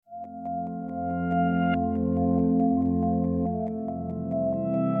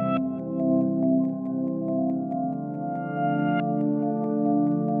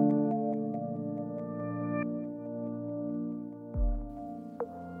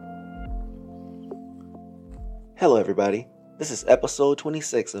Hello, everybody. This is episode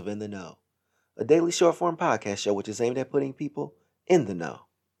 26 of In the Know, a daily short form podcast show which is aimed at putting people in the know.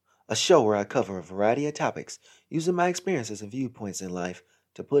 A show where I cover a variety of topics using my experiences and viewpoints in life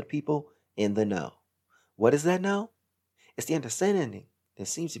to put people in the know. What is that know? It's the understanding that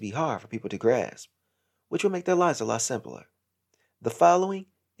seems to be hard for people to grasp, which will make their lives a lot simpler. The following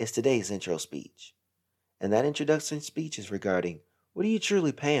is today's intro speech, and that introduction speech is regarding what are you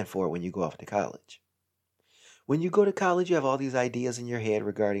truly paying for when you go off to college? When you go to college, you have all these ideas in your head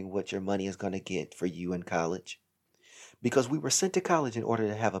regarding what your money is going to get for you in college. Because we were sent to college in order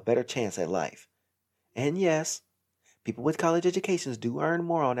to have a better chance at life. And yes, people with college educations do earn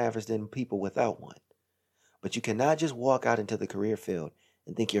more on average than people without one. But you cannot just walk out into the career field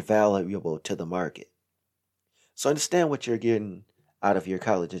and think you're valuable to the market. So understand what you're getting out of your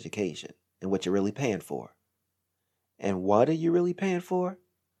college education and what you're really paying for. And what are you really paying for?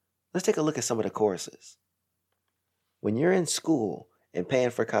 Let's take a look at some of the courses. When you're in school and paying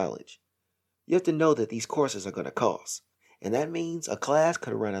for college, you have to know that these courses are going to cost. And that means a class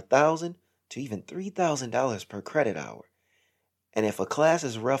could run $1,000 to even $3,000 per credit hour. And if a class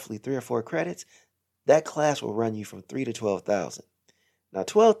is roughly 3 or 4 credits, that class will run you from $3,000 to $12,000. Now,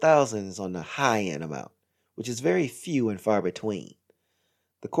 $12,000 is on the high end amount, which is very few and far between.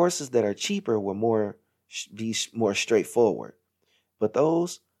 The courses that are cheaper will be more straightforward. But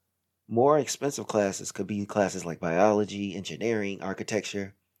those more expensive classes could be classes like biology, engineering,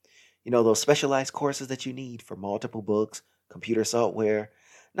 architecture. You know, those specialized courses that you need for multiple books, computer software,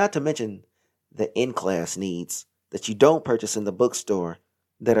 not to mention the in-class needs that you don't purchase in the bookstore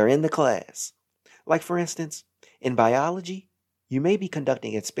that are in the class. Like, for instance, in biology, you may be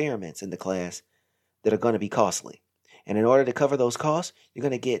conducting experiments in the class that are going to be costly. And in order to cover those costs, you're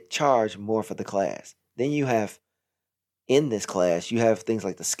going to get charged more for the class. Then in this class, you have things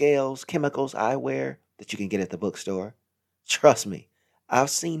like the scales, chemicals, eyewear that you can get at the bookstore. Trust me, I've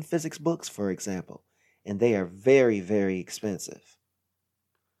seen physics books, for example, and they are very, very expensive.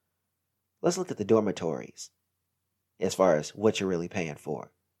 Let's look at the dormitories as far as what you're really paying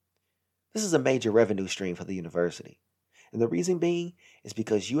for. This is a major revenue stream for the university. And the reason being is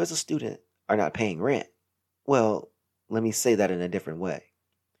because you as a student are not paying rent. Well, let me say that in a different way.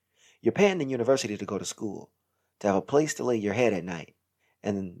 You're paying the university to go to school, to have a place to lay your head at night.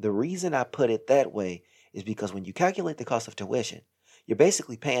 And the reason I put it that way is because when you calculate the cost of tuition, you're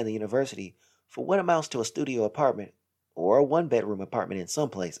basically paying the university for what amounts to a studio apartment or a one-bedroom apartment in some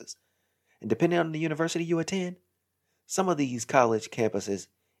places. And depending on the university you attend, some of these college campuses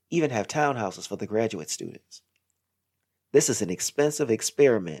even have townhouses for the graduate students. This is an expensive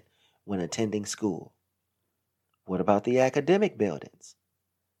experiment when attending school. What about the academic buildings?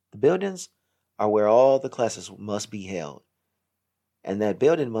 The buildings are where all the classes must be held. And that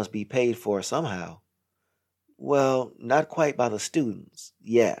building must be paid for somehow. Well, not quite by the students.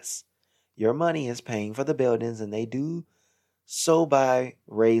 Yes, your money is paying for the buildings, and they do so by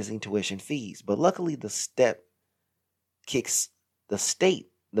raising tuition fees. But luckily, the state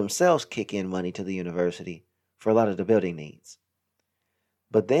themselves kick in money to the university for a lot of the building needs.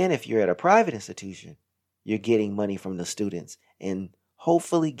 But then if you're at a private institution, you're getting money from the students and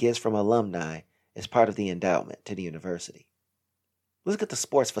hopefully gifts from alumni as part of the endowment to the university. Let's look at the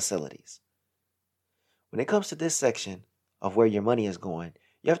sports facilities. When it comes to this section of where your money is going,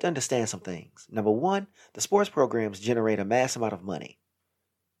 you have to understand some things. Number one, the sports programs generate a mass amount of money.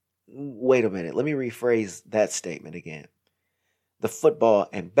 Wait a minute, let me rephrase that statement again. The football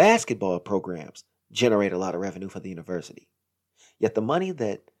and basketball programs generate a lot of revenue for the university. Yet the money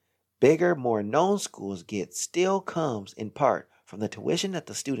that bigger, more known schools get still comes in part from the tuition that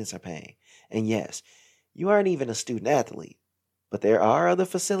the students are paying. And yes, you aren't even a student athlete, but there are other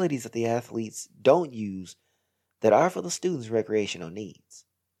facilities that the athletes don't use that are for the students' recreational needs.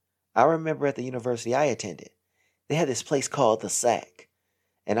 I remember at the university I attended, they had this place called the SAC,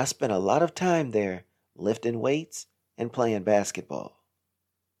 and I spent a lot of time there lifting weights and playing basketball.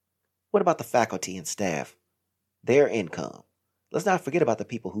 What about the faculty and staff? Their income. Let's not forget about the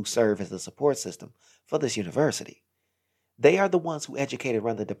people who serve as the support system for this university. They are the ones who educate and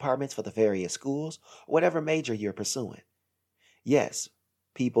run the departments for the various schools, or whatever major you're pursuing. Yes,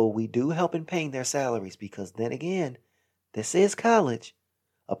 people, we do help in paying their salaries because then again, this is college,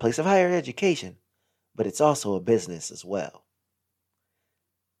 a place of higher education, but it's also a business as well.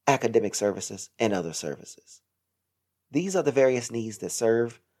 Academic services and other services. These are the various needs that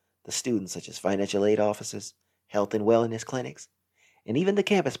serve the students, such as financial aid offices, health and wellness clinics, and even the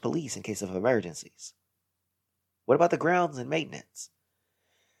campus police in case of emergencies. What about the grounds and maintenance?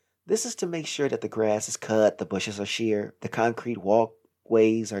 This is to make sure that the grass is cut, the bushes are sheared, the concrete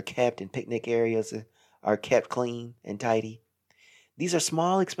walkways are kept, and picnic areas are kept clean and tidy. These are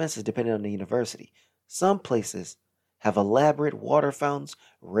small expenses depending on the university. Some places have elaborate water fountains,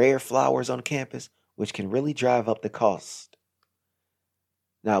 rare flowers on campus, which can really drive up the cost.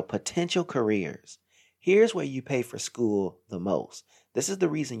 Now, potential careers. Here's where you pay for school the most. This is the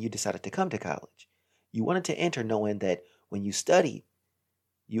reason you decided to come to college. You wanted to enter knowing that when you study,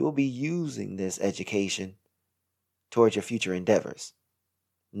 you will be using this education towards your future endeavors.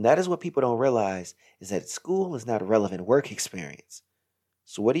 And that is what people don't realize, is that school is not a relevant work experience.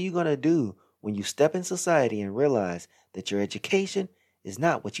 So what are you going to do when you step in society and realize that your education is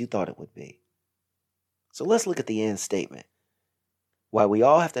not what you thought it would be? So let's look at the end statement. Why we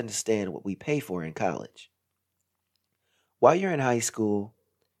all have to understand what we pay for in college. While you're in high school,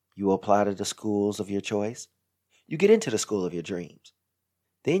 you apply to the schools of your choice. You get into the school of your dreams.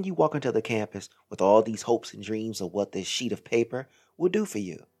 Then you walk onto the campus with all these hopes and dreams of what this sheet of paper will do for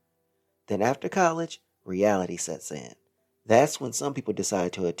you. Then after college, reality sets in. That's when some people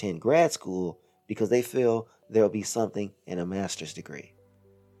decide to attend grad school because they feel there will be something in a master's degree.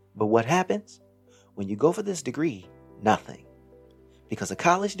 But what happens? When you go for this degree, nothing. Because a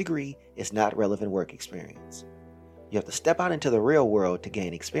college degree is not relevant work experience. You have to step out into the real world to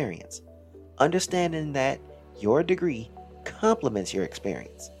gain experience, understanding that your degree complements your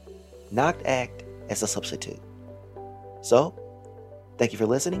experience, not act as a substitute. So, thank you for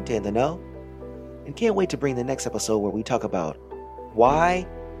listening to In the Know, and can't wait to bring the next episode where we talk about why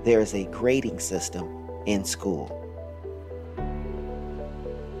there is a grading system in school.